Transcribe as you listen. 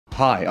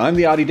Hi, I'm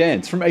the Arty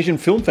Dance from Asian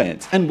Film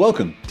Fans, and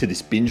welcome to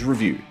this binge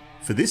review.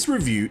 For this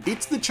review,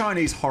 it's the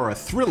Chinese horror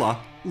thriller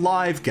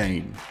Live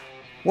Game.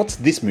 What's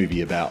this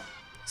movie about?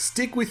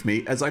 Stick with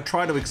me as I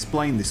try to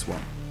explain this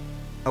one.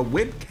 A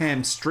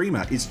webcam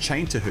streamer is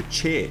chained to her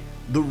chair,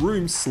 the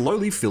room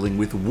slowly filling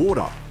with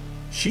water.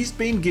 She's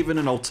been given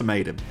an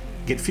ultimatum: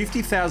 get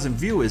 50,000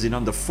 viewers in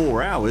under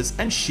 4 hours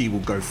and she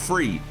will go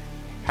free.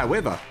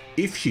 However,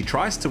 if she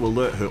tries to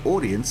alert her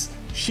audience,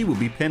 she will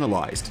be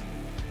penalised.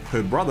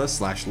 Her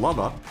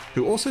brother/lover,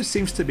 who also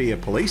seems to be a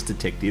police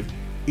detective,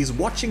 is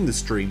watching the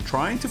stream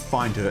trying to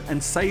find her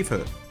and save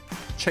her.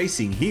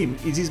 Chasing him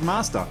is his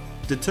master,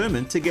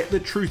 determined to get the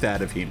truth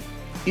out of him.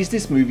 Is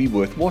this movie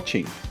worth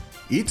watching?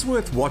 It's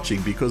worth watching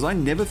because I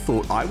never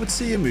thought I would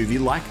see a movie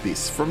like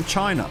this from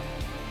China.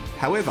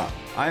 However,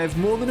 I have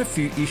more than a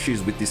few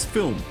issues with this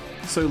film,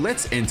 so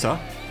let's enter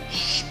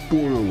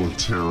spoiler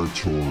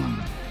territory.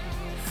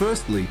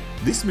 Firstly,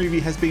 this movie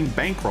has been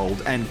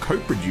bankrolled and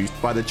co-produced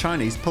by the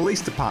Chinese police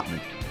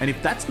department, and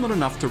if that's not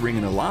enough to ring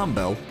an alarm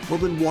bell, well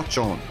then watch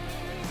on.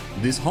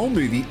 This whole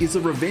movie is a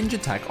revenge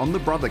attack on the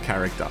brother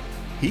character.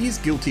 He is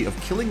guilty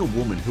of killing a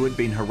woman who had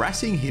been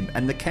harassing him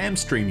and the cam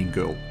streaming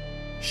girl.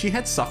 She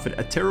had suffered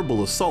a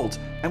terrible assault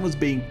and was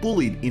being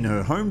bullied in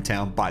her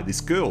hometown by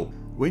this girl.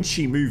 When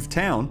she moved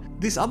town,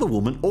 this other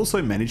woman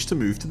also managed to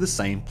move to the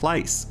same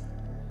place.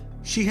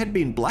 She had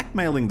been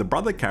blackmailing the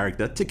brother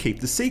character to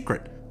keep the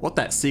secret. What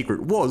that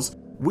secret was,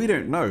 we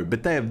don't know,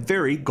 but they are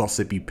very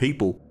gossipy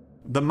people.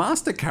 The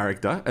master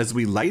character, as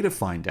we later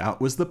find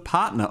out, was the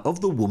partner of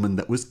the woman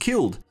that was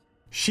killed.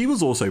 She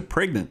was also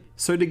pregnant,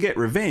 so to get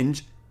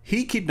revenge,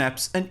 he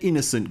kidnaps an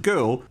innocent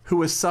girl who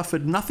has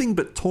suffered nothing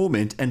but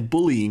torment and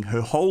bullying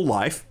her whole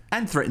life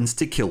and threatens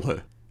to kill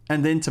her.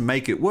 And then to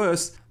make it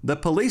worse, the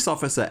police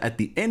officer at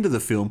the end of the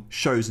film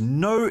shows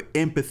no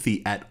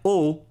empathy at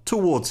all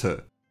towards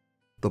her.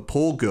 The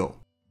poor girl.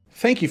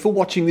 Thank you for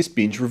watching this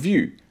binge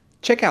review.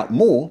 Check out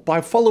more by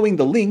following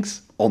the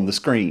links on the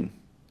screen.